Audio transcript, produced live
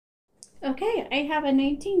Okay, I have a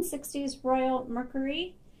 1960s Royal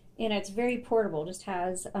Mercury, and it's very portable. Just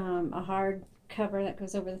has a hard cover that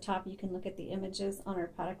goes over the top. You can look at the images on our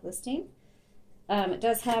product listing. It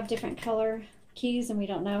does have different color keys, and we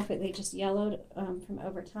don't know if they just yellowed from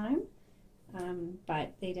over time,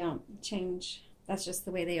 but they don't change. That's just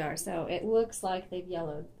the way they are. So it looks like they've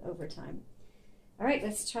yellowed over time. All right,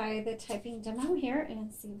 let's try the typing demo here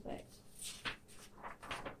and see what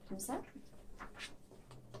comes up.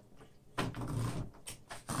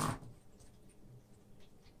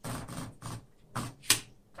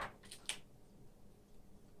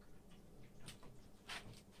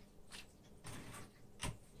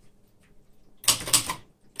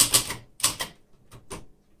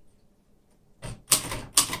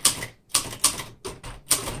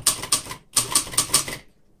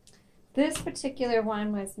 This particular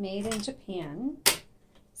one was made in Japan.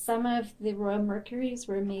 Some of the Royal Mercuries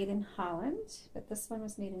were made in Holland, but this one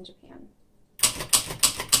was made in Japan.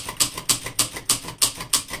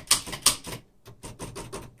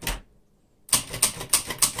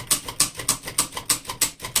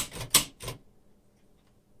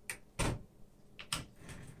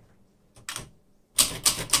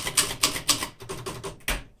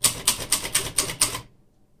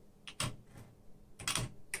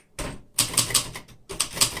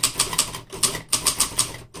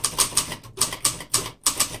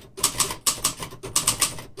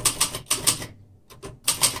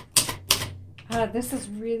 This is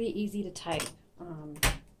really easy to type.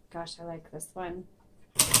 Gosh, I like this one.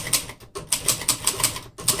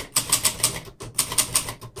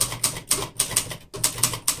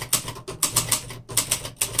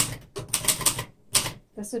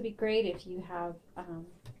 This would be great if you have,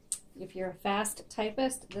 if you're a fast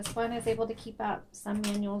typist. This one is able to keep up. Some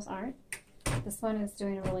manuals aren't. This one is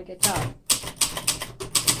doing a really good job.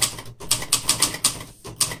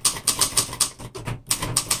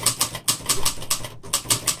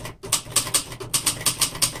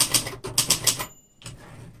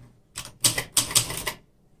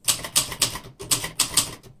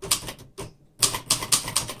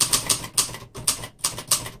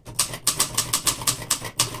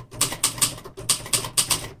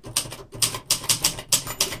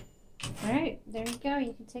 Alright, there you go.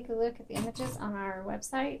 You can take a look at the images on our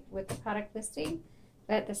website with the product listing.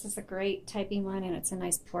 But this is a great typing one, and it's a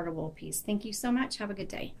nice portable piece. Thank you so much. Have a good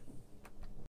day.